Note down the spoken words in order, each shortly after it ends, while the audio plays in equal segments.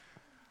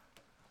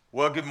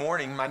Well, good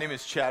morning. My name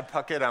is Chad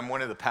Puckett. I'm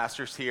one of the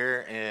pastors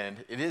here,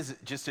 and it is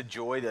just a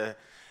joy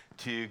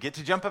to get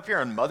to jump up here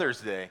on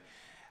Mother's Day,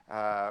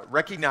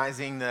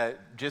 recognizing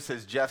that, just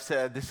as Jeff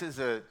said, this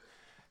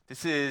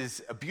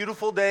is a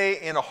beautiful day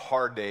and a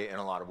hard day in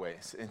a lot of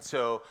ways. And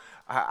so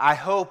I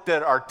hope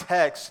that our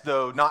text,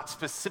 though not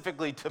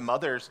specifically to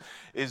mothers,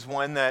 is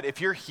one that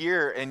if you're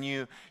here and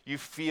you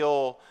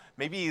feel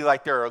maybe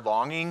like there are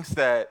longings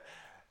that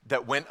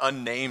went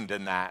unnamed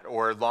in that,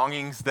 or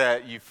longings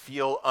that you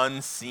feel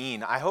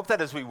unseen. I hope that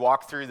as we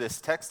walk through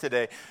this text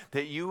today,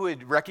 that you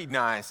would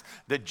recognize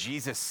that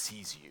Jesus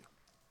sees you,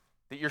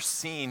 that you're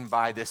seen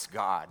by this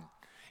God,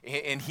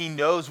 and he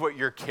knows what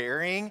you're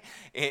carrying,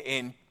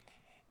 and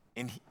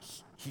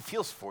he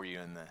feels for you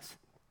in this,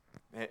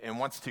 and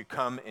wants to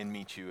come and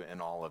meet you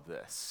in all of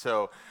this.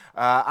 So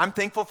I'm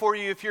thankful for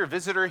you. If you're a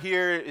visitor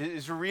here,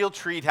 it's a real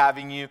treat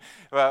having you.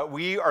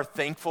 We are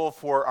thankful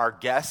for our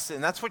guests,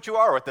 and that's what you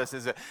are with us,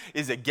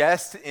 is a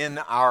guest in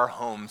our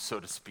home, so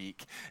to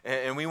speak.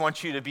 And we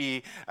want you to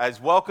be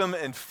as welcome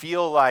and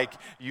feel like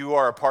you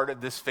are a part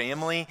of this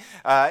family.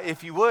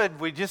 If you would,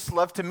 we'd just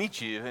love to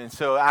meet you. And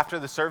so after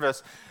the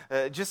service,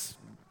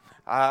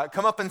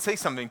 come up and say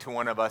something to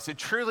one of us.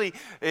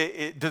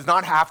 It does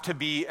not have to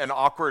be an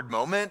awkward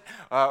moment.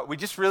 We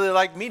just really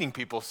like meeting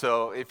people.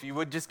 So if you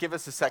would just give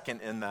us a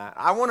second in that.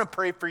 I want to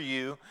pray for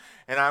you,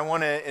 and I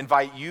want to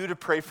invite you to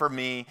pray for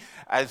me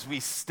as we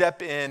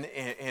step in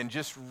and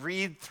just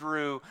read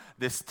through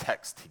this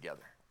text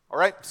together. All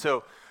right?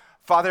 So,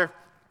 Father,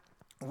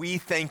 we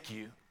thank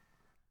you.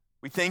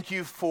 We thank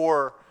you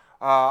for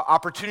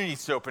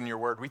opportunities to open your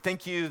word. We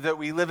thank you that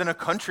we live in a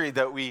country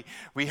that we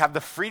have the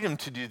freedom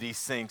to do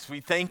these things. We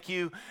thank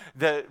you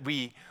that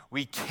we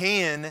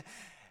can,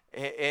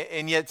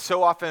 and yet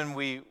so often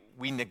we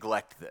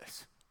neglect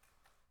this.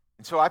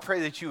 And so I pray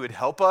that you would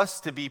help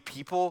us to be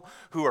people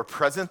who are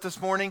present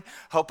this morning.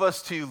 Help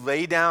us to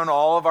lay down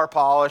all of our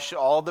polish,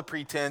 all the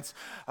pretense,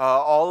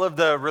 all of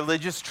the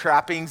religious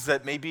trappings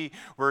that maybe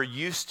we're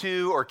used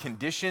to or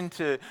conditioned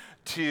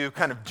to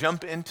kind of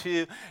jump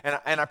into.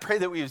 And I pray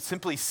that we would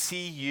simply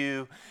see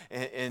you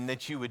and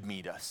that you would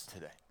meet us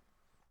today.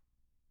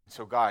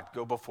 So God,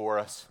 go before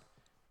us.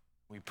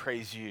 We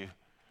praise you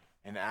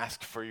and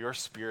ask for your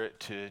Spirit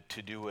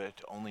to do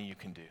what only you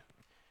can do,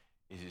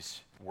 is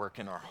work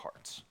in our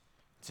hearts.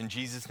 It's in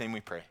Jesus' name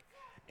we pray.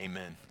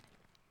 Amen.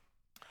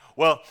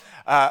 Well,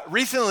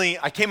 recently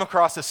I came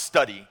across a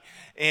study.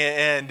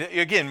 And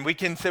again, we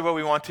can say what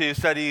we want to.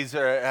 Studies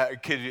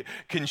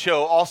can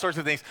show all sorts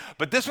of things.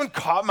 But this one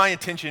caught my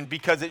attention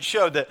because it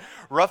showed that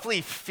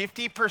roughly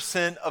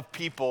 50% of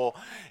people,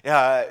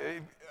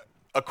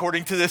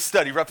 according to this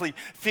study, roughly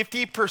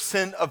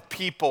 50% of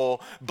people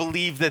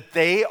believe that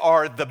they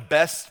are the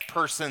best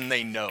person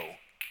they know.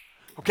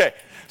 Okay,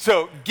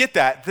 so get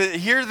that.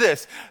 Hear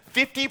this.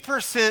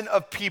 50%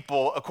 of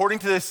people, according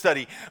to this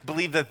study,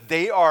 believe that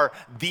they are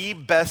the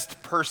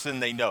best person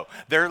they know.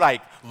 They're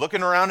like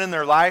looking around in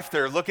their life,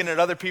 they're looking at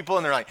other people,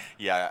 and they're like,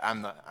 yeah,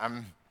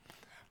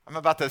 I'm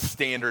about the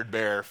standard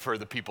bearer for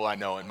the people I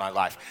know in my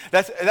life.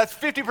 That's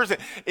 50%.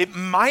 It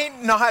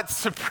might not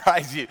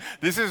surprise you.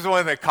 This is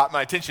one that caught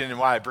my attention and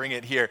why I bring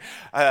it here.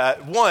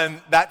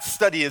 One, that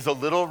study is a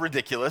little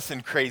ridiculous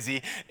and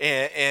crazy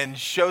and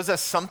shows us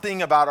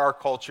something about our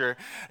culture,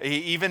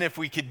 even if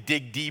we could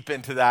dig deep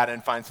into that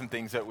and find some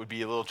things that would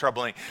be a little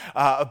troubling.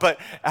 But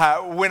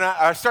when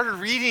I started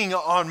reading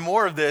on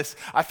more of this,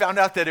 I found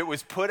out that it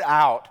was put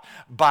out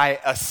by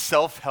a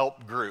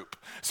self-help group.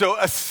 So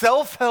a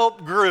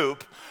self-help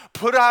group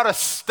put out a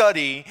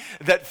study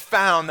that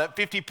found that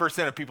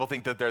 50% of people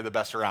think that they're the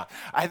best around.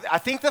 I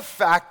think the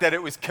fact that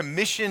it was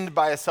commissioned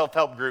by a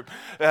self-help group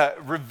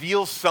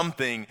reveals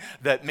something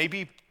that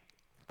maybe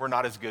we're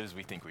not as good as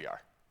we think we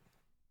are.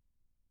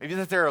 Maybe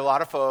that there are a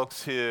lot of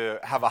folks who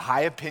have a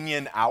high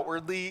opinion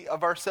outwardly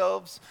of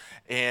ourselves,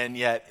 and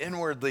yet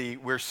inwardly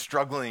we're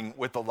struggling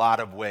with a lot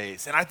of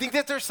ways. And I think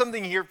that there's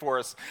something here for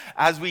us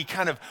as we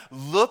kind of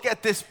look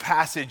at this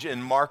passage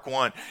in Mark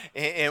 1,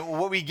 and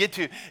what we get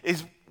to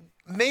is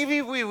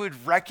maybe we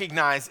would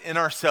recognize in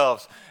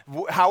ourselves,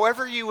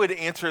 however you would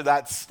answer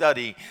that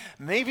study,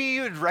 maybe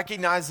you would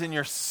recognize in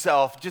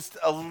yourself just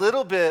a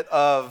little bit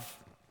of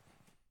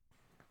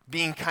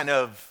being kind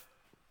of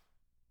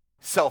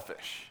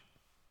selfish.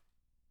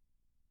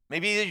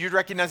 Maybe you'd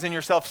recognize in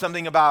yourself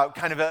something about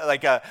kind of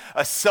like a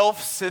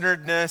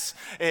self-centeredness,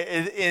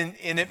 and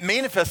it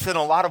manifests in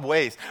a lot of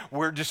ways.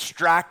 We're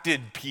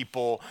distracted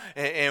people,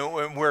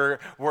 and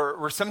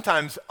we're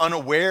sometimes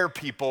unaware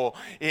people,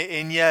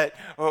 and yet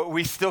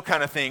we still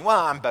kind of think, well,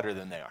 I'm better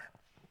than they are.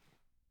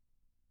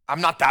 I'm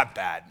not that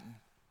bad.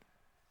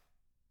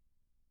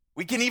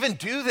 We can even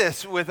do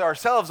this with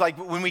ourselves. Like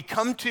when we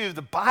come to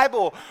the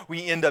Bible,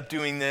 we end up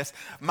doing this.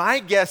 My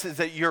guess is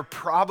that you're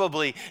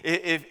probably,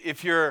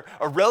 if you're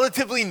a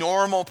relatively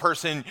normal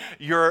person,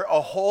 you're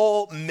a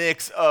whole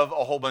mix of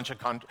a whole bunch of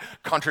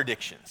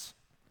contradictions.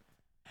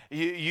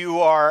 You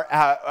are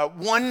at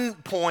one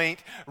point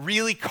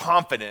really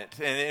confident.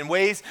 And in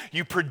ways,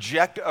 you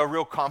project a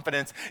real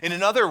confidence. And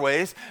in other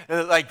ways,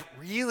 like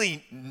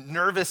really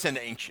nervous and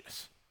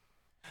anxious.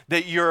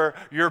 That you're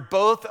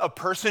both a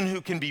person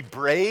who can be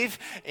brave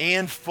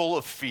and full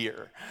of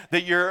fear.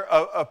 That you're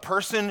a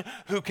person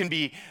who can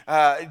be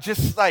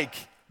just like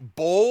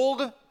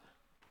bold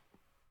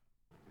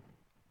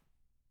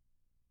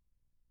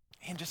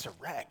and just a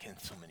wreck in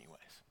so many ways.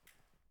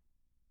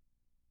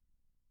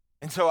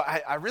 And so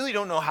I really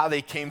don't know how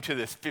they came to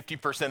this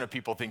 50% of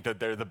people think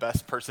that they're the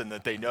best person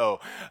that they know.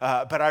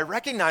 But I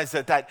recognize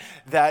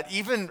that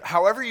even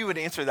however you would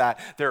answer that,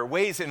 there are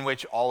ways in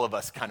which all of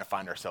us kind of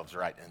find ourselves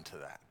right into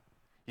that.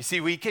 You see,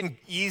 we can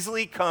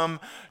easily come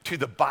to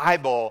the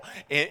Bible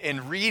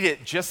and read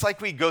it just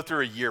like we go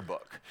through a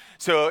yearbook.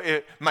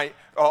 So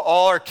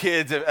all our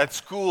kids at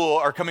school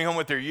are coming home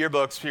with their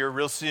yearbooks here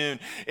real soon.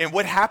 And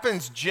what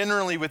happens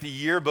generally with a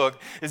yearbook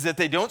is that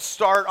they don't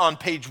start on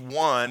page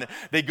 1.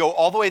 They go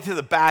all the way to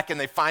the back and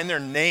they find their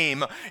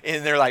name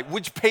and they're like,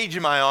 which page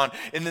am I on?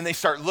 And then they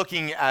start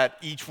looking at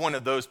each one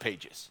of those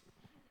pages.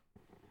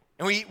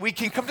 And we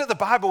can come to the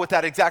Bible with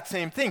that exact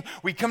same thing.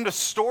 We come to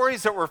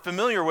stories that we're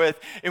familiar with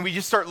and we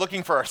just start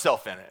looking for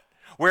ourselves in it.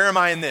 Where am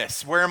I in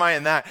this? Where am I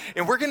in that?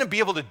 And we're going to be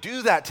able to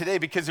do that today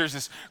because there's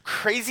this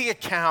crazy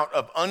account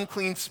of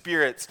unclean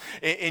spirits.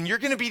 And you're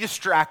going to be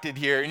distracted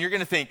here. And you're going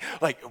to think,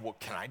 like, well,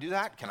 can I do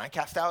that? Can I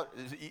cast out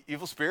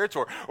evil spirits?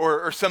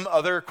 Or some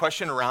other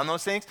question around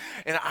those things?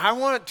 And I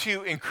want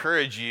to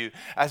encourage you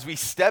as we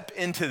step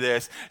into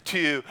this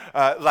to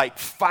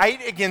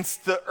fight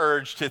against the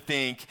urge to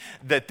think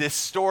that this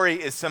story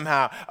is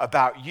somehow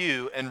about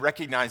you and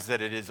recognize that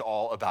it is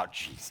all about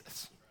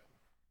Jesus.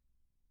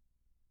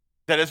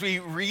 That as we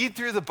read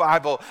through the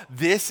Bible,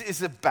 this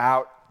is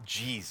about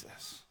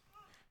Jesus.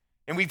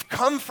 And we've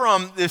come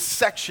from this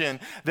section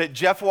that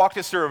Jeff walked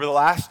us through over the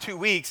last 2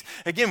 weeks.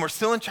 Again, we're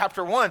still in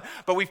chapter 1,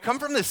 but we've come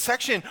from this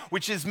section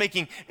which is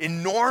making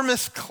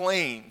enormous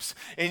claims.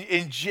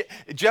 And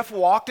Jeff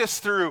walked us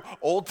through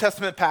Old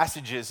Testament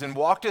passages and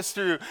walked us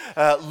through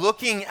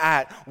looking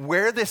at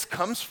where this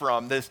comes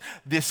from,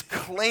 this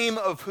claim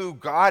of who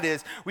God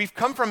is. We've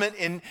come from it,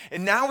 and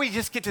now we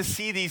just get to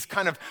see these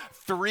kind of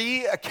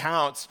 3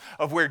 accounts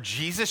of where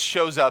Jesus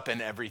shows up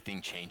and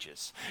everything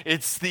changes.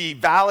 It's the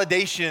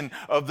validation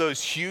of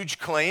those huge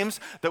claims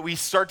that we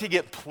start to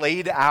get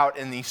played out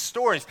in these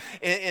stories.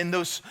 And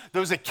those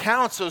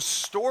accounts, those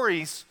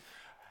stories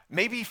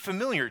may be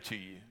familiar to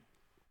you.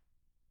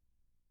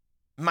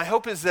 My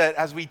hope is that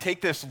as we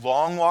take this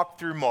long walk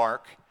through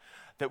Mark,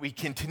 that we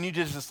continue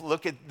to just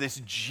look at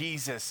this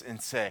Jesus and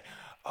say,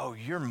 oh,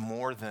 you're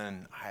more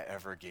than I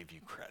ever gave you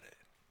credit.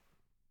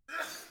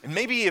 And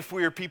maybe if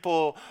we were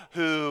people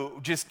who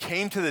just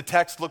came to the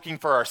text looking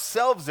for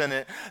ourselves in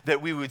it,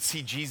 that we would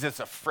see Jesus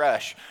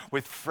afresh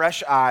with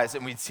fresh eyes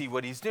and we'd see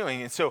what he's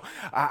doing. And so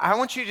I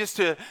want you just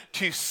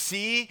to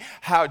see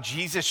how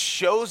Jesus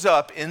shows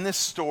up in this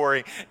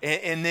story,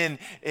 and then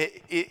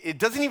it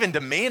doesn't even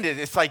demand it.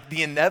 It's like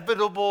the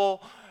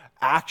inevitable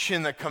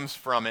action that comes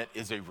from it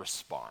is a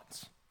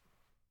response.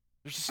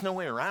 There's just no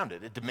way around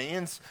it. It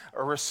demands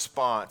a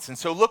response. And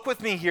so look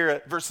with me here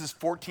at verses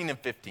 14 and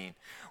 15.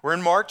 We're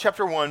in Mark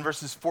chapter 1,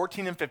 verses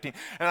 14 and 15.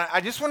 And I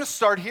just want to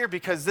start here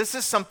because this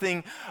is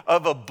something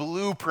of a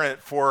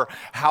blueprint for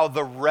how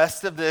the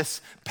rest of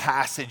this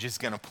passage is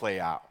going to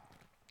play out.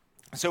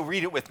 So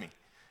read it with me.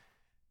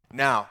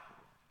 Now,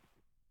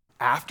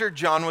 after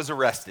John was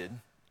arrested,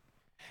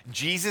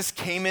 Jesus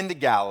came into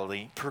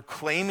Galilee,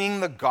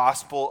 proclaiming the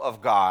gospel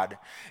of God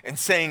and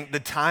saying, the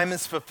time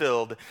is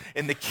fulfilled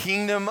and the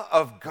kingdom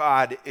of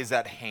God is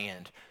at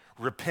hand.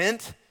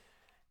 Repent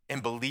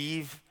and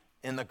believe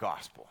in the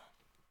gospel.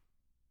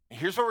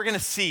 Here's what we're going to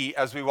see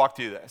as we walk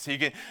through this. So you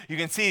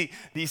can see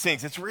these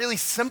things. It's really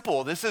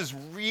simple. This is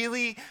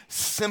really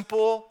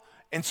simple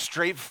and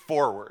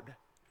straightforward.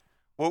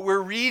 What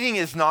we're reading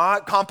is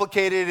not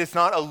complicated. It's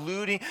not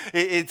alluding.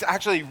 It's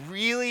actually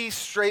really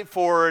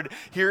straightforward.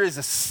 Here is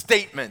a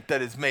statement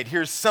that is made.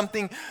 Here's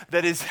something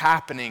that is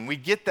happening. We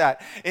get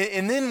that.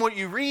 And then what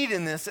you read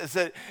in this is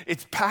that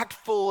it's packed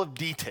full of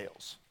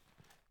details.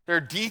 There are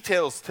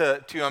details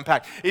to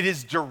unpack. It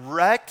is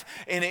direct,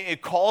 and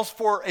it calls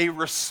for a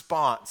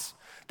response.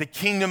 The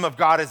kingdom of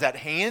God is at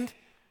hand.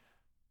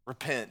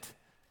 Repent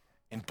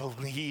and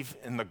believe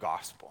in the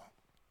gospel.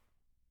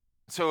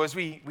 So as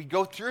we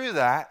go through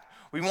that,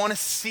 we want to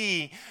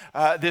see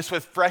this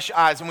with fresh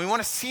eyes, and we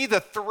want to see the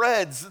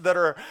threads that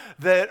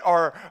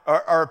are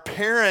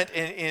apparent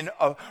in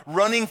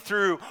running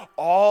through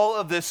all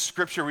of this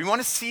scripture. We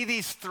want to see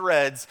these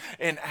threads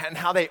and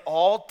how they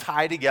all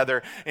tie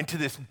together into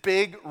this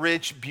big,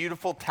 rich,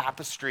 beautiful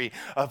tapestry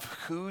of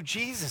who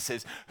Jesus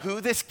is, who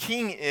this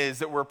King is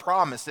that we're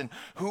promised, and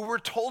who we're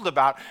told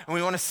about. And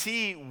we want to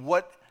see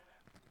what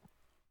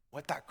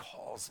that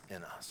calls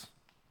in us.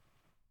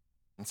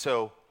 And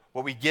so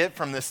what we get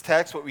from this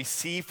text, what we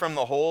see from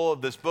the whole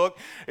of this book,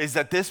 is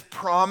that this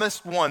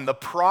promised one, the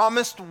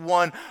promised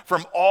one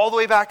from all the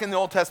way back in the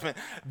Old Testament,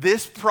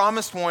 this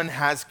promised one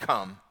has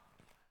come.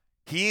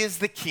 He is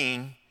the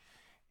King,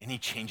 and he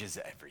changes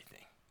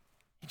everything.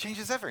 He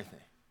changes everything.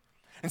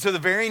 And so the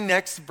very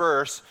next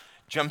verse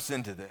jumps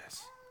into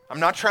this. I'm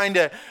not trying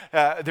to,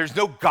 there's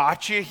no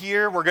gotcha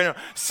here. We're going to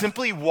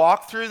simply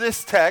walk through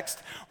this text.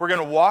 We're going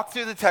to walk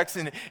through the text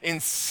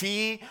and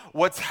see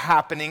what's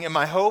happening. And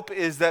my hope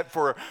is that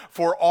for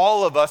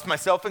all of us,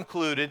 myself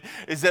included,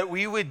 is that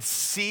we would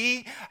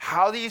see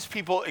how these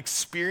people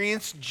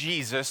experience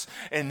Jesus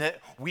and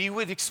that we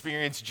would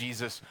experience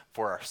Jesus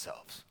for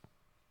ourselves.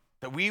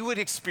 That we would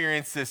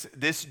experience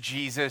this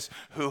Jesus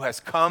who has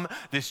come,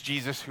 this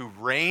Jesus who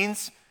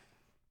reigns,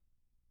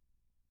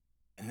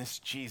 and this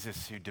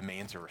Jesus who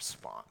demands a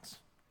response.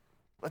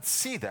 Let's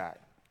see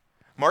that.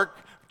 Mark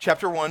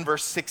chapter 1,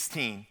 verse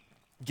 16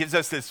 gives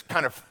us this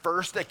kind of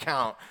first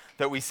account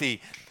that we see.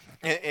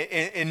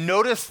 And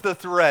notice the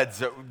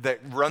threads that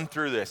run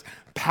through this.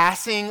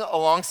 Passing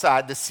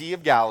alongside the Sea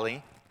of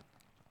Galilee,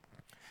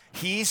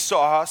 he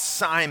saw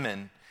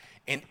Simon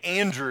and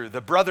Andrew,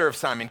 the brother of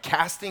Simon,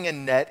 casting a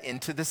net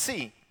into the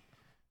sea,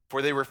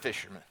 for they were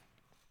fishermen.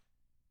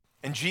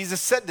 And Jesus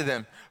said to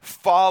them,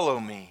 "Follow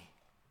me,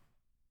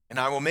 and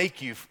I will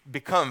make you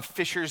become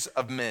fishers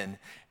of men."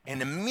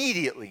 And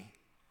immediately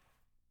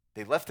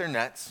they left their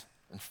nets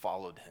and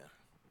followed him.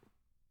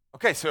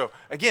 Okay, so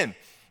again,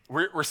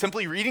 we're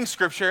simply reading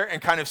scripture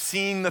and kind of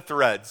seeing the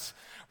threads.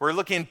 We're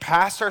looking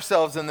past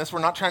ourselves in this. We're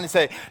not trying to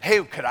say,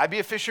 hey, could I be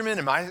a fisherman?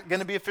 Am I going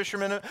to be a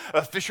fisherman,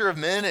 a fisher of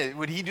men?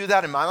 Would he do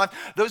that in my life?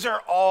 Those are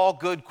all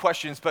good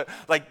questions, but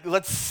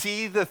let's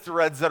see the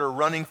threads that are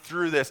running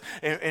through this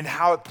and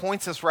how it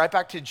points us right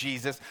back to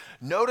Jesus.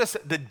 Notice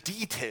the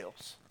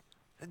details.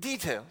 The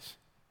details.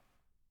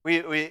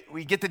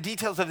 We get the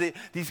details of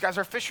these guys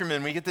are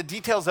fishermen. We get the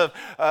details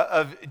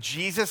of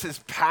Jesus is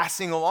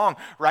passing along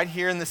right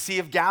here in the Sea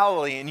of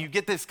Galilee, and you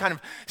get this kind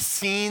of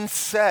scene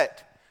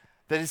set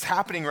that is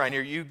happening right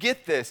here. You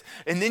get this,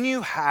 and then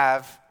you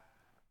have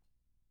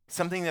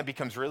something that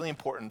becomes really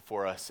important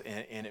for us,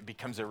 and it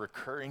becomes a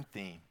recurring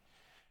theme.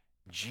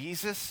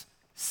 Jesus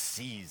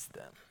sees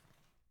them.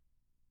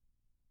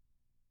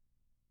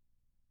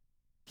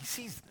 He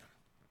sees them.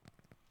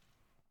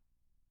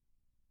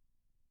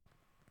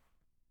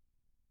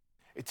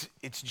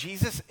 It's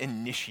Jesus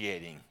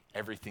initiating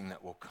everything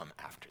that will come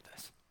after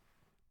this.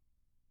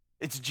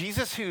 It's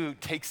Jesus who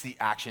takes the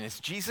action. It's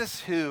Jesus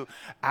who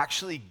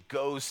actually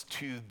goes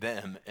to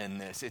them in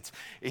this.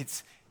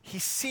 He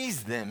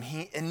sees them.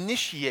 He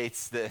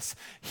initiates this.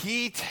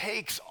 He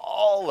takes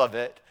all of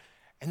it,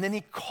 and then he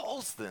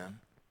calls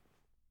them.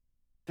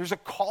 There's a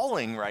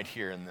calling right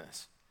here in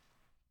this.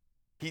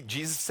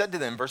 Jesus said to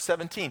them, verse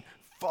 17,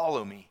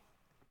 "Follow me.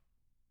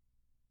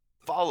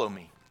 Follow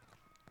me."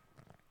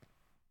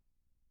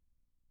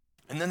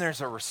 And then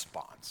there's a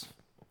response.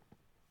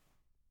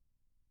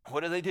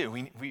 What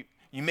do?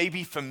 You may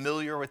be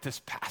familiar with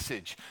this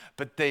passage,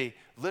 but they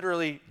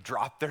literally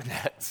drop their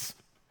nets.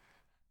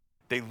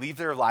 They leave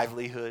their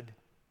livelihood,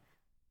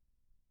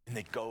 and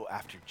they go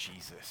after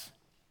Jesus.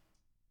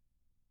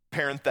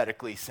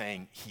 Parenthetically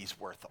saying, he's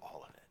worth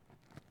all of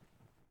it.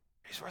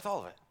 He's worth all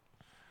of it.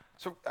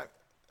 So,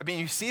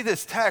 you see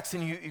this text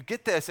and you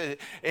get this,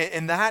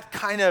 and that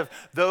kind of,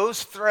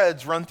 those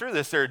threads run through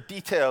this. There are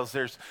details,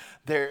 there's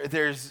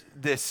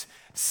this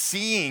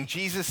seeing,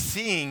 Jesus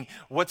seeing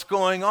what's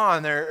going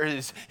on. There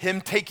is him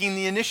taking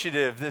the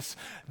initiative,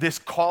 this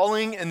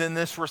calling, and then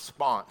this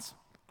response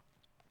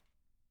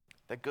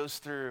that goes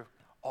through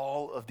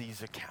all of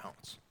these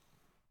accounts.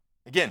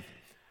 Again,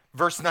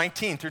 verse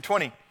 19 through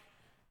 20.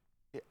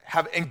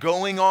 And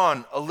going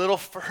on a little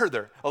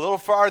farther,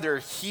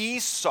 he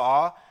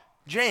saw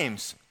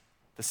James,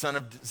 the son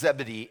of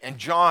Zebedee, and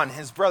John,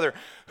 his brother,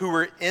 who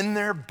were in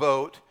their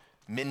boat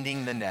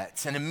mending the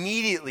nets. And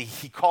immediately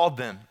he called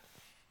them,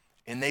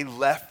 and they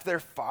left their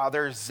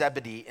father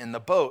Zebedee in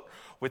the boat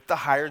with the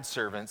hired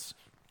servants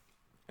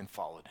and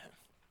followed him.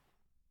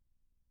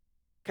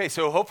 Okay,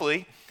 so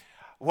hopefully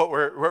what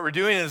we're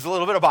doing is a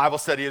little bit of Bible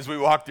study as we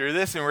walk through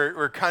this, and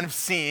we're kind of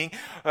seeing,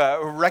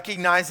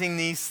 recognizing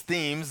these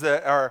themes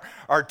that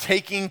are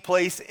taking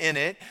place in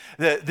it,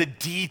 the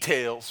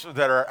details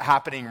that are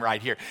happening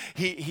right here.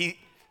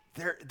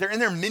 They're in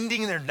there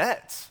mending their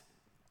nets.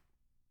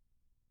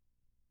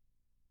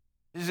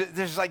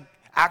 There's like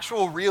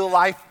actual real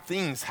life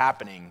things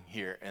happening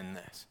here in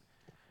this.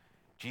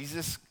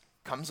 Jesus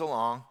comes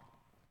along,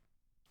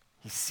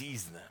 he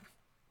sees them.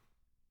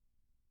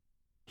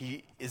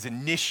 He is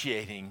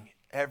initiating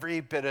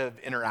every bit of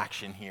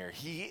interaction here.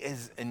 He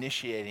is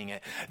initiating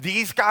it.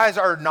 These guys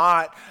are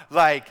not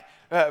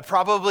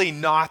probably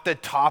not the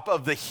top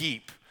of the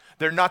heap.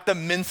 They're not the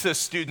Mensa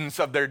students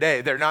of their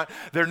day. They're not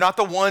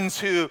the ones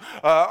who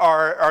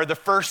are the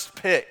first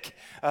pick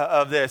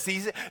of this.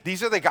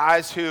 These are the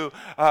guys who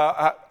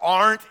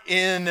aren't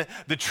in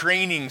the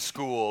training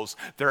schools.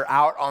 They're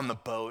out on the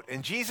boat.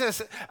 And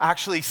Jesus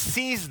actually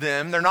sees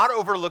them. They're not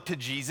overlooked to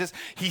Jesus.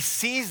 He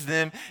sees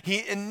them.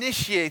 He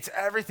initiates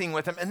everything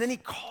with them. And then he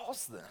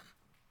calls them.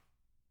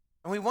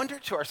 And we wonder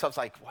to ourselves,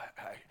 what?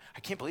 I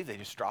can't believe they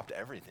just dropped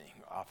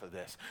everything off of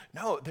this.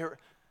 No,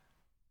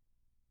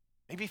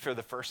 maybe for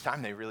the first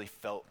time they really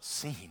felt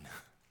seen.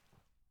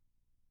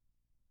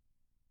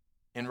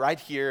 And right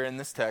here in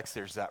this text,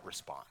 there's that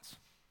response.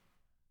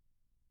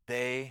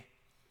 They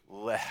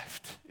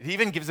left. It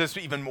even gives us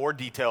even more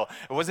detail.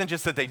 It wasn't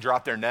just that they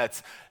dropped their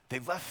nets, they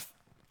left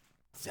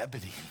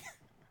Zebedee.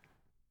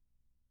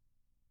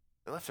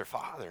 They left their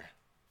father.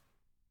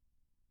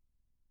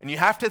 And you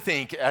have to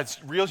think, as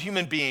real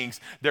human beings,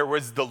 there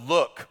was the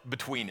look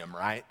between them,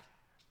 right?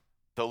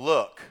 The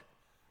look.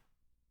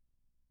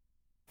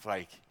 It's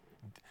like,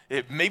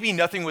 maybe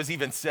nothing was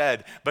even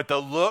said, but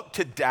the look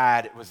to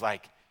dad, it was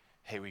like,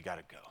 hey, we got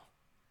to go.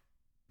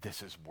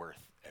 This is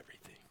worth everything.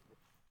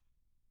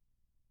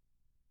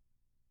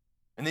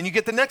 And then you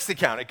get the next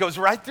account. It goes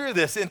right through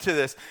this, into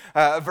this.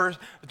 Verse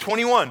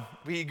 21,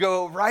 we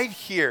go right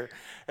here.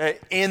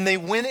 And they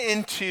went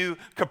into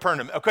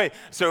Capernaum. Okay,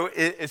 so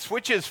it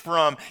switches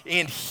from,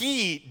 and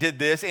he did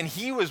this, and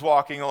he was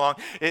walking along.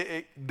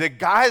 The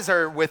guys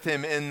are with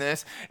him in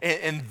this,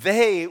 and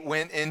they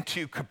went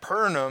into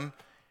Capernaum,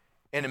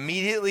 and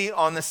immediately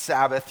on the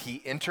Sabbath,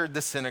 he entered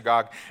the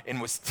synagogue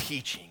and was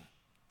teaching.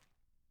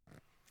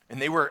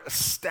 And they were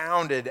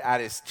astounded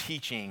at his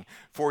teaching,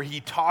 for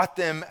he taught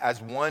them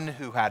as one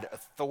who had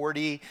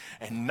authority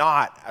and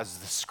not as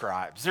the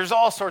scribes. There's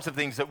all sorts of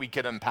things that we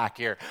could unpack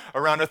here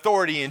around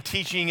authority and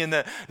teaching in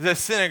the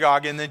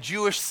synagogue and the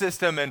Jewish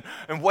system and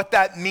what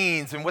that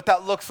means and what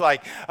that looks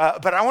like.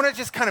 But I want to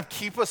just kind of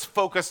keep us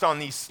focused on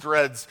these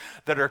threads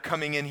that are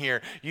coming in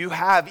here. You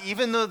have,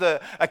 even though the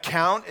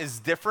account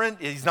is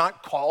different, he's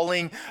not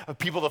calling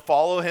people to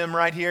follow him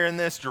right here in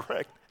this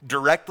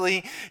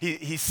directly.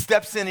 He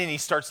steps in and he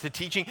starts to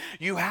teaching.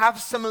 You have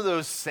some of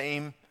those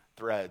same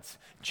threads.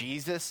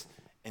 Jesus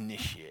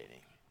initiating.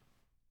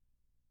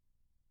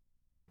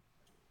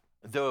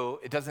 Though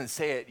it doesn't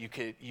say it,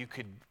 you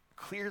could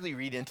clearly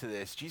read into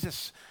this.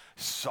 Jesus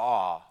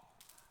saw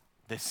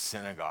this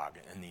synagogue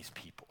and these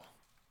people.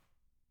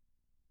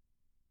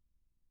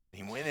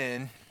 He went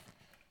in and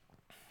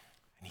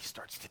he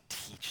starts to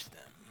teach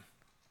them.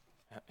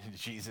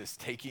 Jesus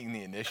taking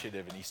the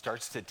initiative and he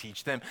starts to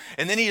teach them.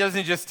 And then he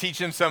doesn't just teach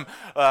them some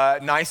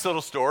nice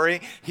little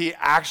story. He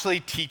actually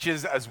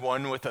teaches as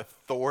one with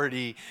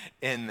authority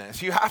in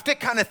this. You have to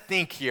kind of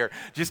think here.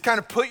 Just kind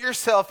of put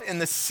yourself in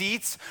the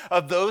seats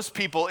of those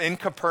people in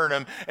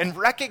Capernaum and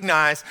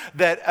recognize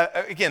that,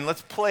 again,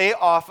 let's play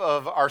off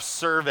of our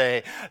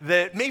survey,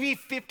 that maybe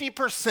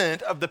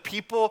 50% of the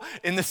people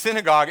in the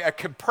synagogue at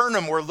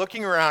Capernaum were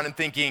looking around and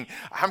thinking,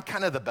 I'm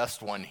kind of the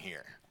best one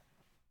here.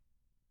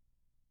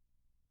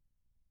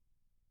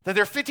 That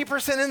there are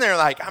 50% in there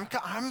like,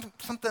 I'm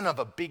something of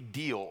a big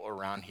deal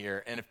around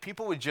here. And if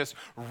people would just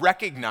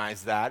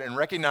recognize that and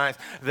recognize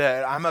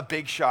that I'm a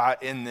big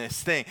shot in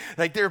this thing.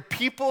 Like there are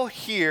people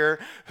here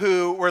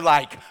who were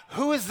like,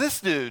 who is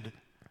this dude?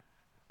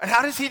 And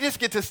how does he just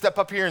get to step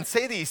up here and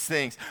say these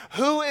things?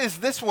 Who is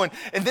this one?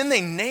 And then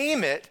they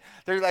name it.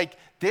 They're like,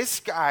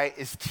 this guy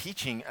is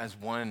teaching as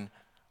one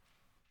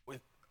with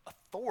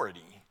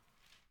authority.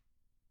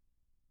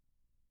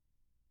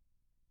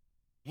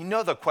 You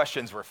know the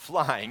questions were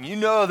flying. You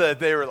know that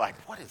they were like,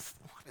 what is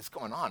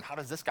going on? How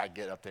does this guy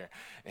get up there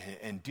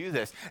and do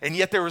this? And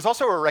yet there was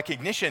also a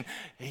recognition,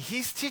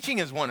 he's teaching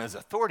as one as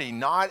authority,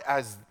 not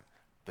as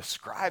the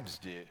scribes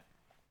do.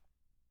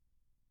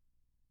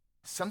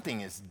 Something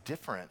is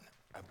different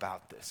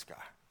about this guy.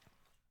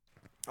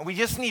 And we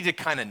just need to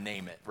kind of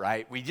name it,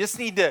 right? We just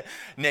need to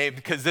name,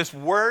 because this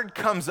word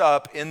comes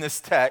up in this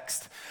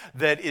text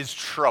that is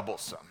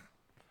troublesome.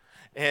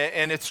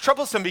 And it's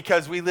troublesome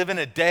because we live in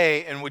a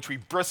day in which we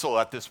bristle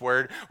at this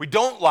word. We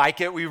don't like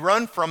it. We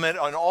run from it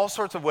on all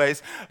sorts of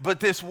ways. But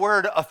this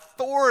word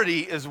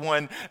authority is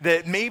one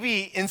that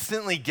maybe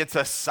instantly gets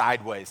us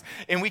sideways.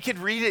 And we could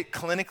read it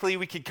clinically.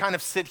 We could kind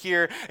of sit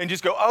here and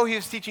just go, oh, he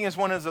was teaching us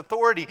one as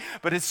authority.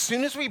 But as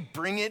soon as we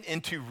bring it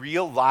into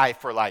real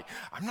life, we're like,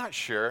 I'm not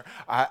sure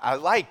I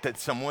like that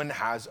someone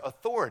has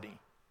authority.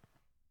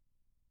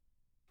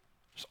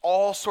 There's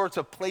all sorts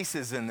of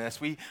places in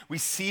this. We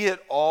see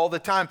it all the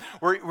time.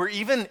 We're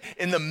even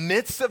in the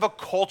midst of a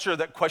culture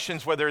that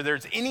questions whether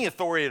there's any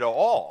authority at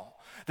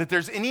all, that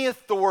there's any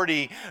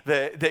authority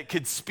that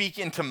could speak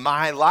into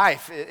my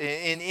life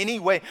in any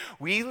way.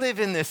 We live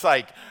in this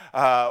like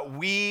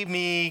we,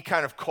 me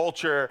kind of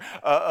culture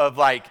of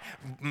like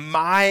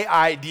my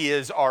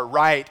ideas are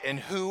right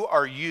and who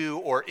are you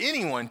or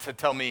anyone to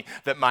tell me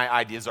that my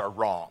ideas are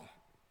wrong.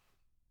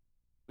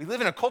 We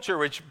live in a culture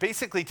which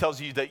basically tells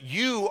you that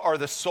you are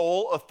the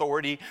sole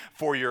authority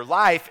for your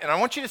life. And I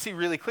want you to see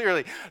really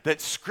clearly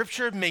that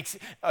Scripture makes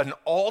an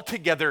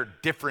altogether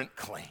different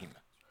claim.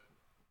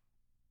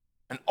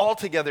 An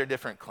altogether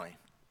different claim.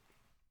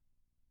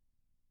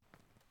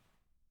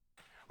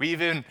 We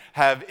even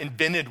have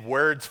invented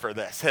words for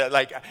this.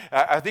 Like,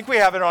 I think we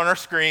have it on our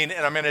screen,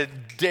 and I'm going to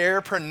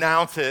dare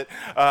pronounce it.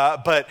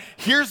 But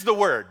here's the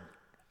word.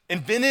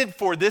 Invented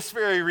for this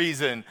very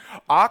reason,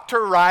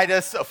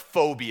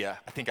 octoritis-ophobia.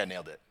 I think I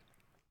nailed it.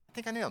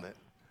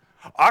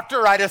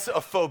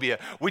 Octoritis-ophobia,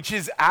 which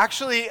is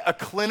actually a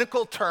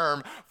clinical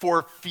term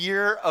for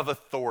fear of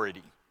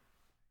authority.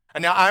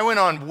 And now I went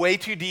on way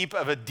too deep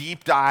of a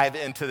deep dive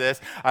into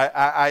this.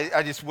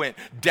 I just went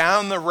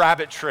down the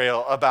rabbit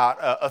trail about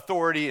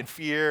authority and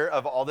fear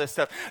of all this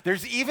stuff.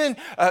 There's even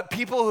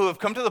people who have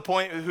come to the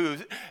point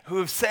who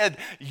have said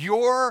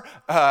your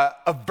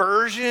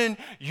aversion,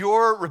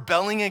 your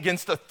rebelling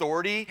against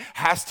authority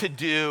has to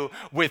do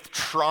with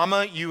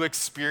trauma you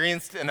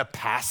experienced in a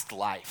past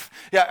life.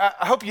 Yeah,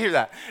 I hope you hear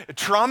that.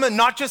 Trauma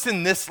not just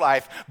in this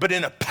life, but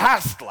in a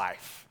past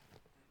life.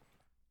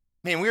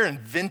 Man, we're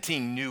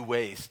inventing new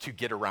ways to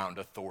get around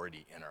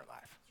authority in our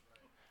life.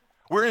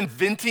 We're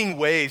inventing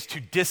ways to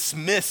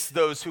dismiss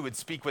those who would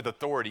speak with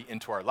authority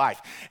into our life.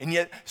 And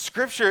yet,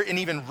 Scripture, and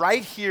even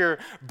right here,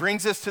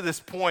 brings us to this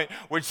point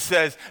which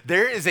says,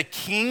 there is a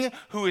king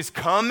who has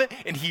come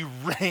and he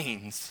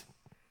reigns.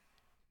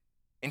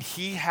 And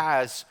he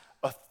has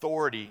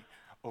authority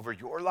over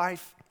your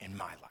life and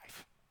my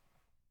life.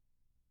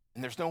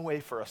 And there's no way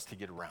for us to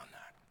get around that.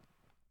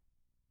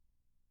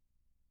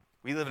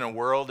 We live in a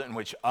world in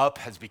which up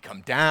has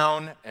become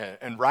down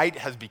and right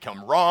has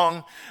become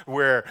wrong,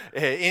 where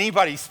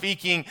anybody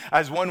speaking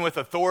as one with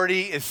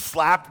authority is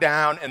slapped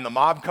down and the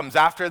mob comes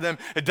after them.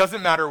 It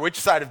doesn't matter which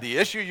side of the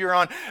issue you're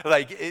on.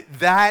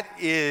 That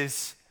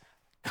is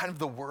kind of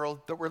the world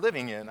that we're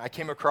living in. I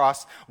came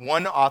across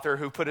one author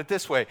who put it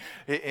this way,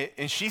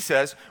 and she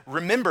says,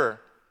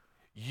 remember,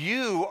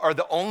 you are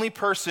the only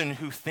person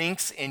who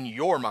thinks in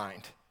your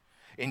mind.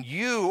 And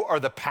you are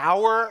the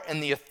power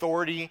and the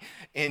authority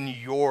in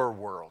your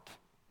world.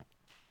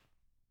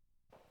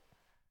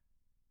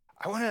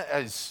 I want to,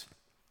 as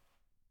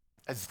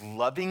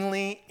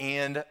lovingly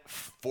and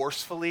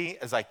forcefully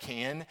as I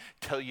can,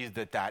 tell you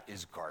that that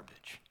is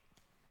garbage.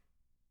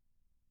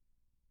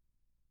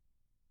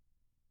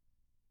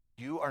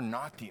 You are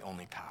not the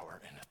only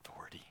power and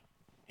authority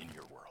in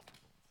your world.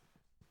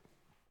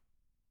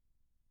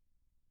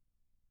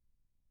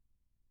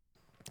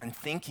 And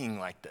thinking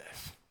like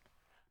this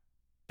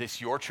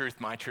your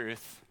truth, my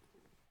truth,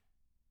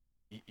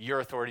 your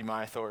authority,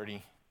 my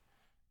authority,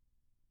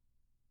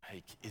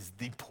 is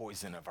the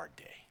poison of our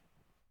day.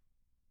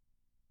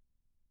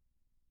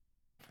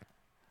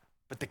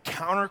 But the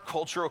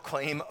countercultural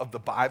claim of the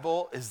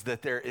Bible is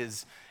that there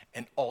is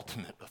an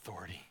ultimate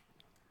authority,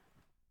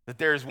 that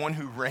there is one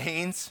who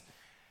reigns.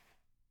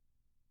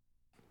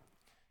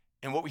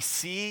 And what we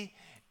see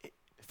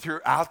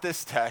throughout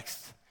this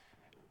text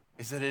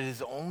is that it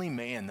is only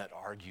man that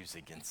argues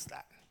against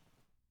that.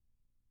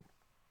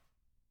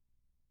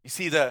 You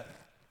see, the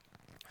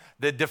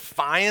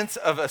defiance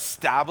of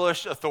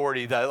established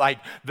authority, the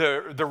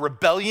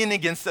rebellion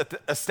against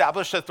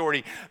established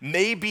authority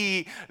may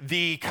be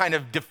the kind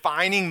of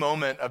defining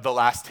moment of the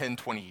last 10,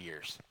 20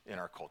 years in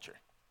our culture.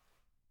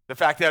 The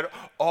fact that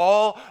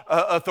all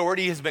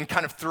authority has been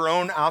kind of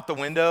thrown out the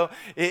window,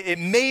 it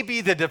may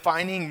be the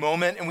defining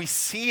moment, and we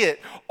see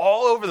it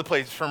all over the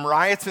place, from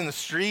riots in the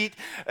street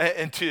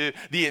and to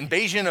the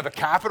invasion of a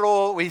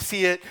capital. We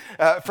see it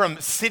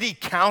from city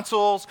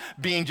councils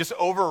being just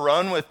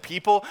overrun with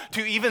people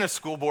to even a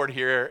school board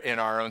here in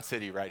our own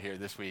city right here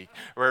this week,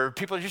 where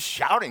people are just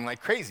shouting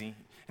like crazy.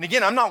 And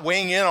again, I'm not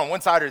weighing in on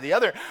one side or the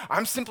other.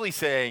 I'm simply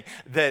saying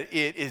that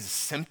it is a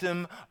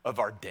symptom of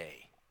our day.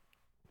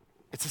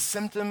 It's a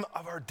symptom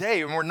of our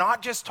day. And we're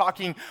not just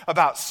talking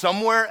about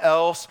somewhere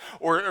else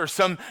or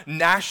some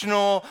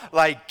national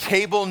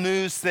cable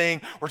news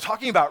thing. We're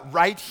talking about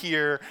right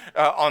here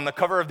on the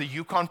cover of the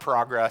Yukon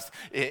Progress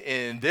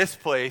in this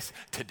place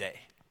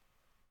today.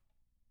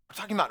 We're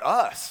talking about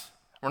us.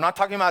 We're not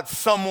talking about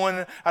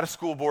someone at a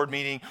school board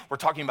meeting. We're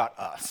talking about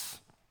us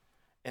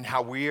and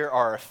how we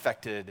are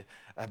affected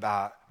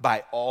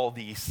by all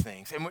these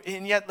things.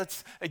 And yet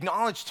let's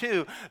acknowledge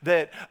too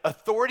that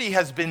authority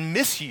has been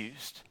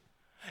misused.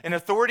 And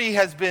authority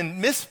has been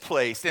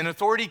misplaced, and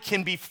authority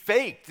can be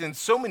faked in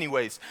so many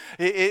ways.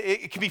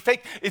 It can be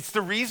faked. It's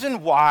the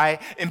reason why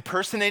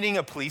impersonating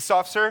a police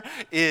officer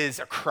is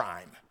a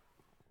crime.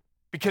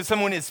 Because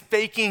someone is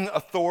faking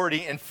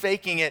authority and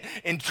faking it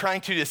and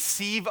trying to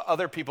deceive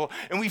other people.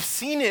 And we've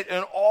seen it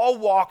in all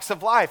walks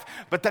of life.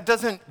 But that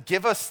doesn't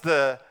give us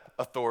the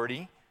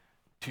authority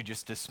to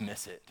just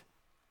dismiss it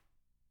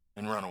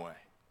and run away.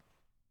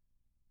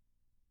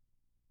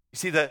 You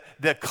see, the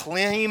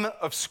claim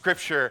of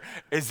Scripture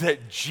is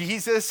that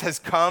Jesus has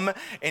come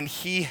and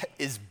he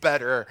is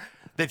better,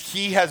 that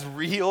he has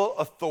real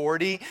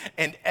authority,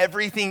 and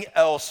everything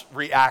else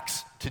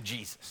reacts to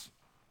Jesus.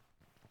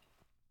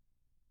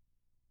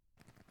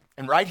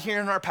 And right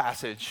here in our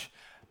passage,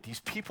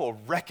 these people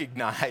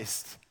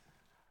recognized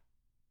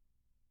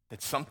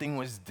that something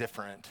was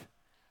different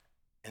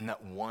and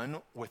that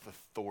one with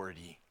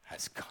authority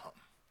has come.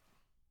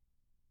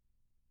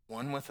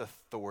 One with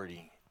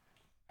authority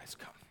has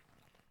come.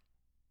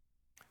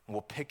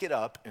 We'll pick it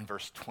up in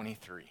verse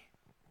 23.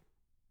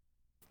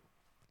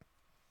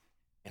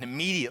 And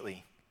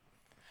immediately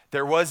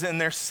there was in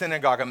their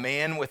synagogue a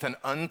man with an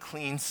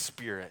unclean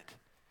spirit.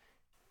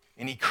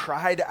 And he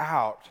cried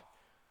out,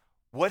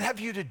 "What have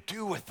you to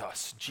do with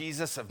us,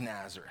 Jesus of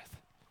Nazareth?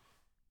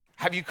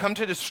 Have you come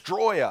to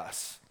destroy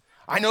us?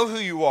 I know who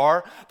you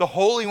are, the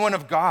Holy One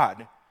of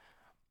God."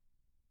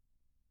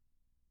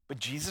 But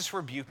Jesus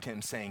rebuked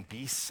him, saying,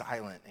 "Be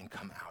silent and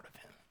come out of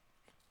him."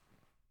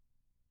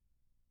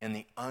 And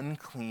the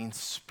unclean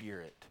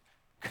spirit,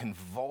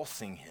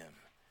 convulsing him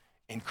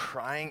and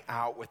crying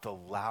out with a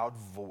loud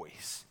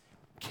voice,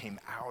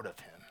 came out of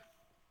him.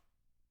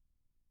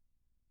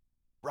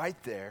 Right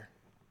there,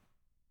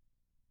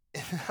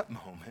 in that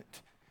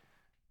moment,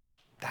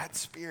 that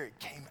spirit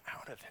came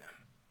out of him.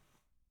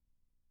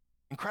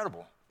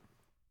 Incredible.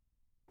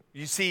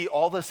 You see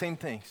all the same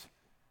things.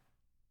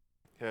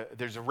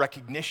 There's a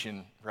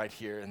recognition right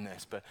here in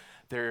this, but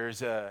there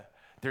are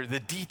the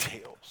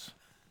details.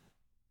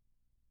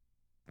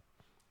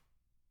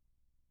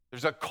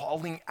 There's a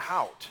calling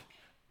out.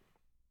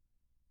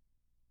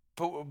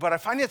 But I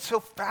find it so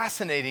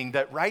fascinating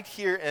that right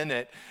here in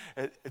it,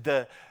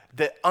 the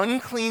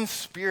unclean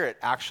spirit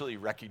actually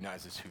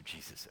recognizes who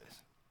Jesus is.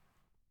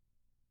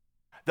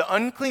 The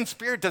unclean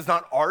spirit does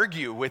not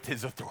argue with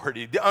his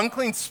authority. The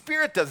unclean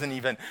spirit doesn't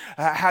even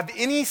have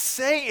any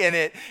say in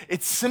it.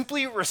 It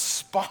simply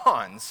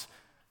responds.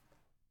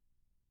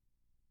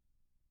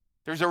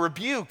 There's a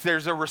rebuke,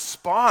 there's a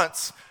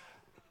response,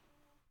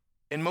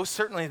 and most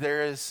certainly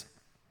there is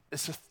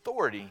this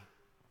authority.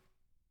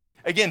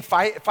 Again,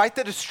 fight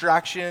the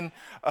distraction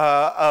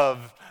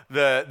of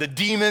the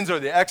demons or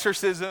the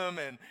exorcism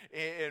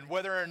and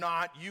whether or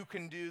not you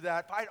can do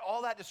that. Fight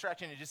all that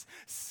distraction and just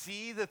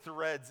see the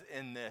threads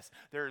in this.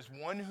 There is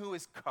one who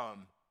has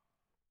come,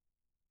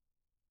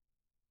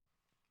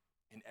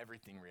 and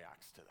everything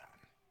reacts to that.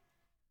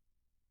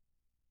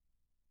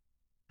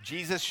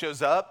 Jesus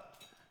shows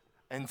up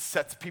and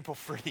sets people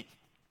free.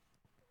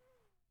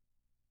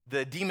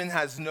 The demon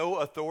has no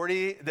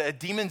authority. The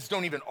demons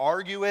don't even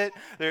argue it.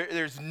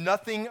 There's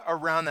nothing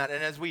around that.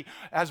 And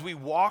as we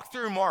walk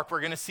through Mark, we're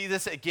going to see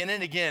this again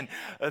and again.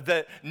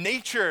 That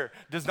nature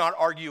does not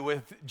argue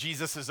with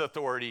Jesus'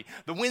 authority.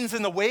 The winds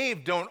and the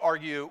wave don't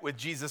argue with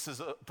Jesus'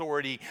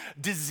 authority.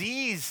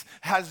 Disease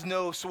has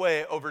no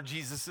sway over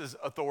Jesus'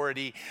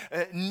 authority.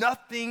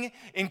 Nothing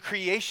in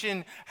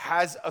creation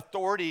has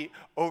authority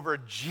over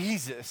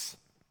Jesus.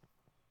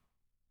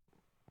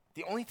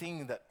 The only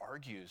thing that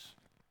argues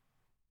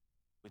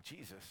with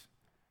Jesus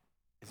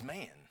is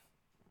man.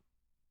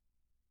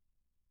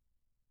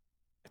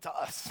 It's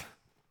us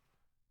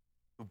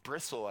who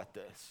bristle at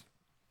this,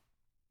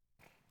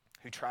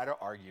 who try to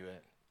argue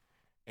it.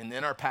 And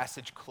then our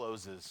passage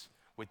closes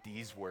with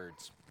these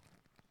words.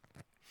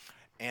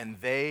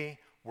 And they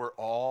were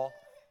all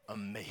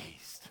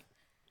amazed.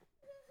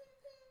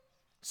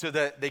 So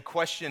that they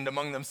questioned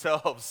among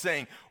themselves,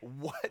 saying,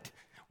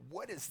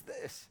 What is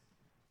this?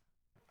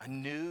 A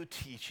new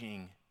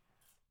teaching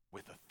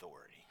with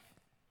authority.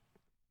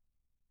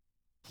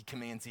 He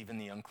commands even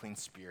the unclean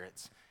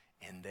spirits,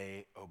 and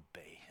they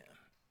obey him.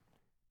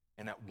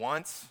 And at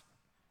once,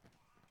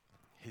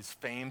 his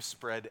fame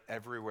spread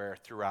everywhere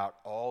throughout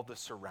all the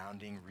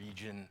surrounding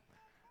region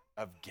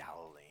of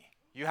Galilee.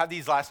 You have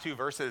these last two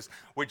verses,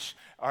 which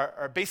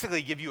are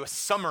basically give you a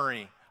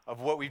summary of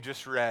what we've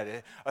just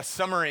read. A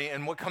summary,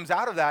 and what comes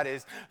out of that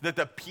is that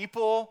the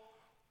people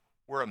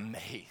were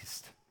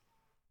amazed.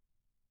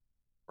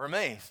 Were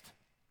amazed.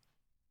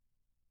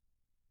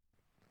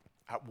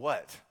 At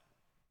what?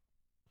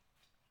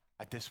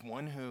 At this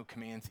one who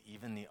commands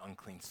even the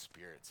unclean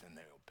spirits, and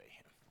they obey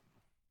him.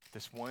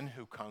 This one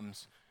who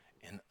comes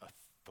in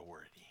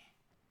authority.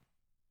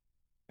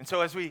 And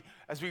so as we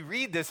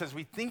read this, as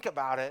we think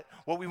about it,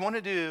 what we want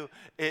to do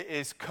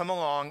is come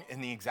along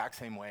in the exact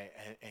same way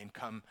and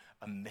come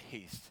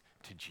amazed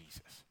to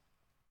Jesus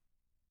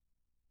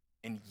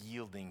and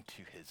yielding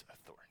to his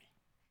authority.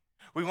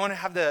 We want to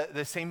have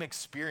the same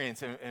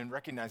experience and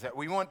recognize that.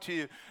 We want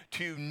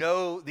to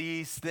know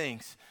these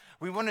things.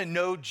 We want to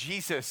know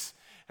Jesus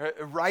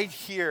right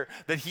here,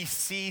 that he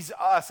sees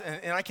us.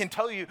 And I can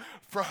tell you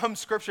from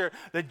Scripture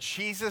that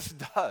Jesus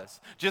does.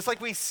 Just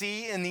like we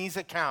see in these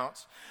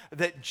accounts,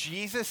 that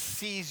Jesus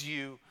sees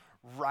you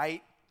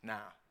right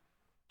now.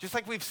 Just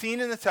like we've seen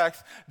in the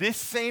text, this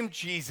same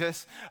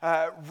Jesus,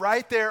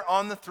 right there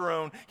on the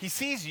throne, he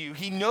sees you.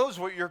 He knows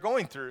what you're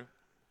going through.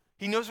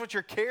 He knows what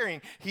you're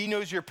carrying. He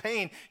knows your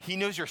pain. He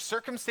knows your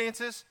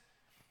circumstances.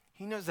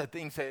 He knows the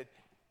things that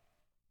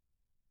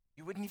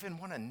you wouldn't even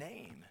want to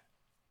name,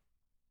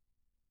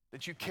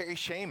 that you carry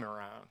shame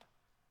around.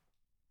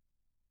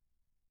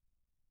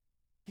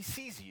 He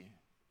sees you.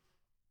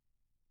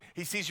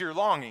 He sees your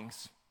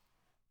longings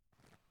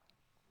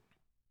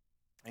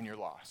and your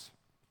loss.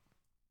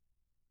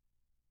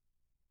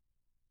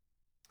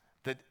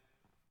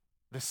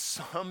 The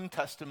sum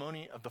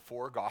testimony of the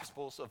four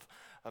Gospels of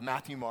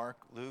Matthew, Mark,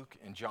 Luke,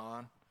 and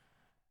John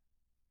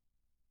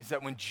is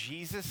that when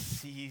Jesus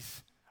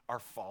sees our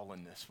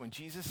fallenness, when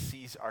Jesus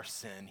sees our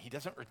sin, he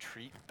doesn't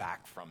retreat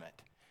back from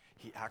it.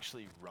 He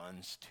actually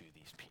runs to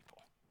these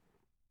people.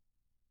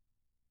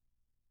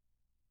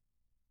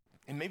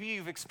 And maybe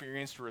you've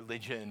experienced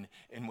religion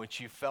in which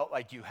you felt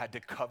like you had to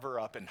cover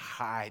up and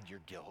hide your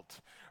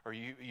guilt, or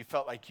you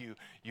felt like you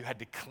had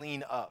to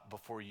clean up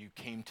before you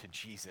came to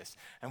Jesus.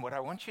 And what I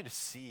want you to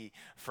see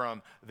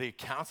from the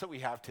accounts that we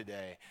have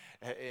today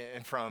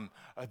and from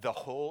the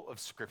whole of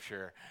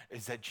Scripture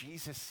is that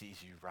Jesus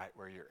sees you right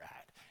where you're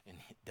at, and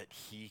that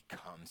he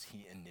comes,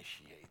 he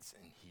initiates,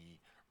 and he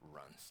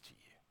runs to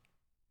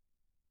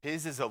you.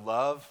 His is a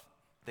love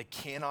that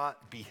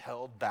cannot be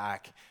held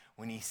back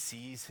when he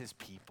sees his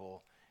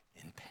people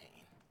in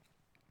pain.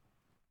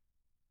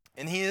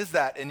 And he is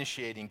that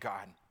initiating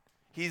God.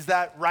 He's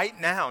that right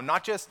now,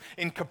 not just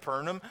in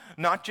Capernaum,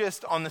 not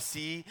just on the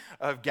Sea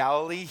of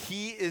Galilee.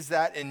 He is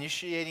that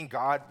initiating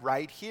God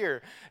right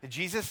here.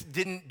 Jesus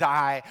didn't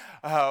die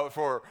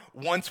for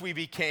once we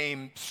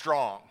became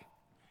strong.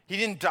 He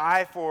didn't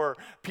die for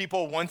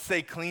people once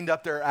they cleaned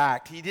up their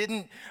act. He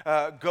didn't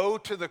go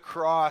to the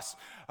cross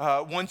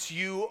once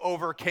you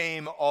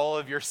overcame all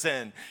of your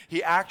sin.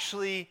 He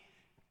actually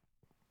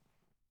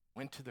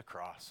went to the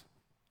cross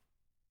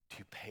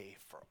to pay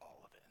for all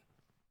of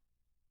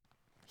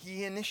it.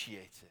 He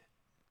initiates it.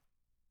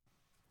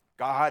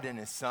 God and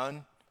his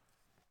Son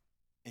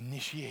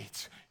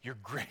initiates your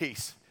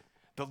grace,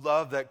 the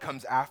love that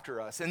comes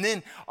after us. And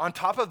then on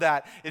top of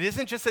that, it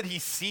isn't just that he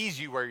sees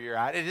you where you're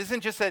at. It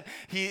isn't just that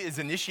he is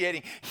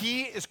initiating.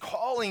 He is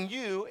calling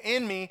you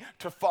and me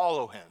to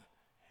follow him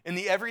in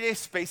the everyday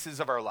spaces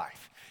of our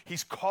life.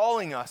 He's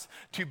calling us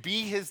to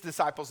be his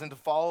disciples and to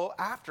follow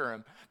after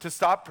him, to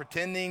stop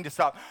pretending, to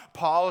stop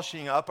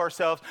polishing up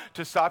ourselves,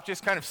 to stop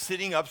just kind of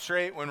sitting up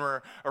straight when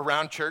we're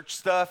around church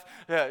stuff,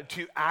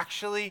 to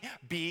actually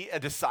be a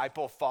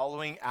disciple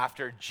following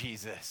after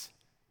Jesus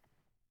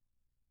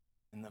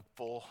in the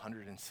full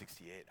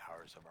 168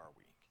 hours of our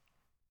week.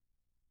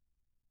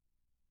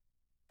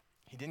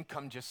 He didn't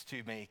come just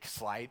to make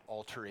slight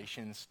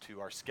alterations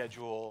to our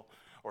schedule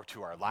or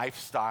to our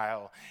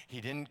lifestyle. He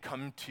didn't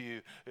come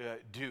to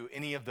do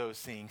any of those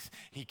things.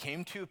 He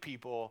came to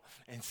people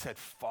and said,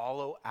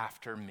 follow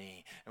after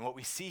me. And what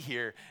we see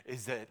here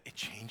is that it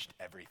changed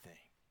everything.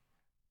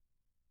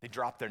 They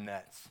dropped their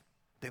nets.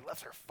 They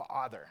left their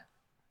father.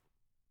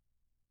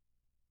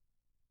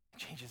 It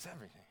changes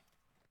everything.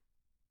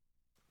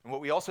 And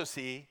what we also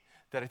see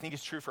that I think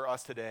is true for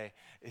us today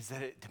is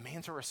that it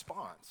demands a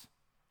response.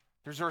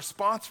 There's a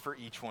response for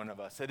each one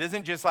of us. It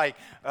isn't just like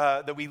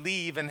that we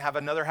leave and have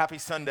another happy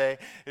Sunday.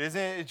 It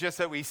isn't just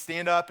that we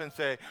stand up and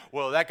say,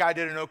 well, that guy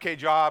did an okay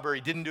job or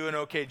he didn't do an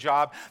okay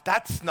job.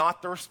 That's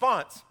not the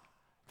response.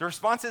 The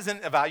response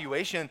isn't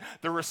evaluation.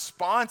 The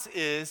response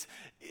is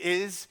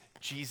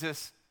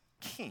Jesus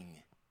king?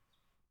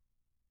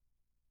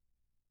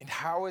 And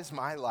how is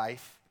my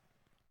life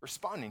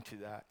responding to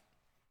that?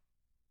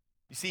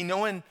 You see, no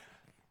one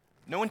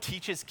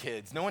teaches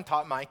kids, no one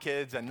taught my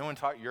kids, and no one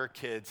taught your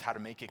kids how to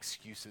make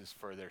excuses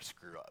for their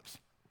screw-ups.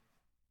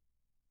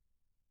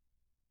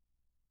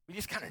 We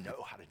just kind of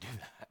know how to do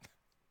that.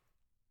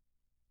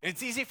 And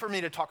it's easy for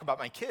me to talk about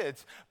my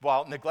kids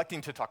while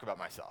neglecting to talk about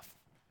myself.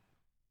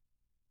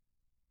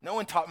 No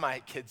one taught my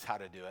kids how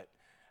to do it,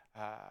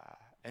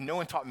 and no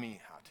one taught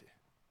me how to.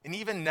 And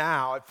even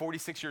now, at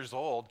 46 years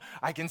old,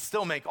 I can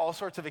still make all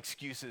sorts of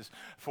excuses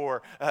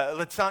for,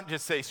 let's not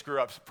just say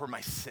screw-ups, for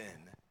my sin.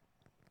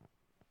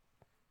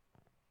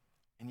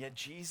 And yet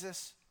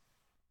Jesus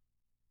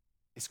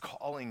is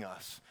calling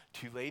us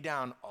to lay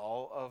down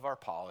all of our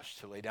polish,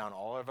 to lay down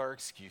all of our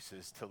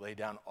excuses, to lay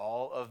down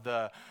all of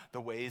the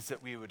ways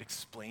that we would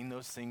explain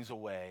those things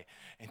away,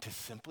 and to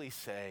simply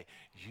say,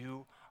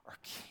 you are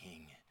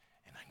king,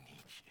 and I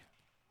need you.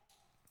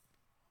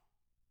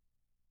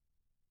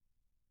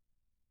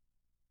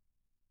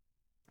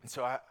 And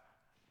so I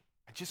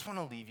just want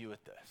to leave you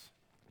with this.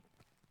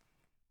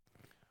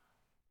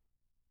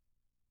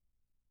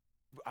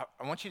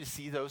 I want you to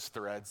see those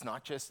threads,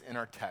 not just in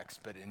our text,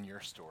 but in your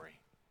story.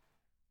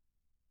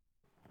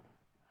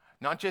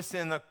 Not just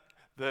in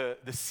the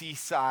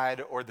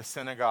seaside or the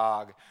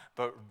synagogue,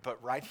 but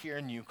right here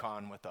in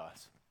Yukon with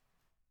us.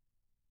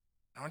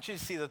 I want you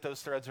to see that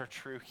those threads are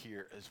true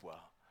here as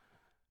well.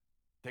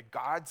 That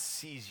God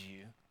sees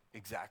you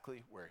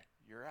exactly where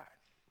you're at.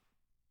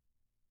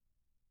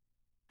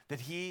 That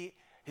he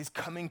is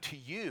coming to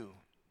you.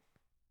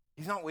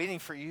 He's not waiting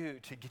for you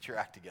to get your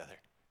act together.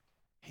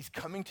 He's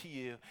coming to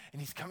you,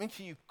 and he's coming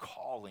to you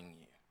calling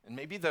you. And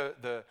maybe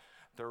the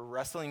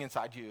wrestling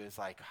inside you is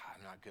like,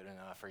 I'm not good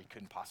enough, or he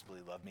couldn't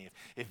possibly love me.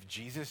 If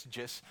Jesus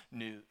just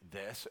knew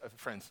this,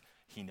 friends,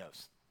 he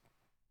knows.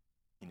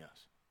 He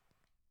knows.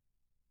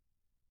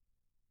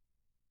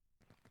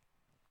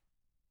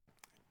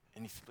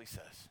 And he simply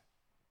says,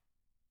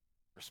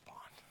 respond.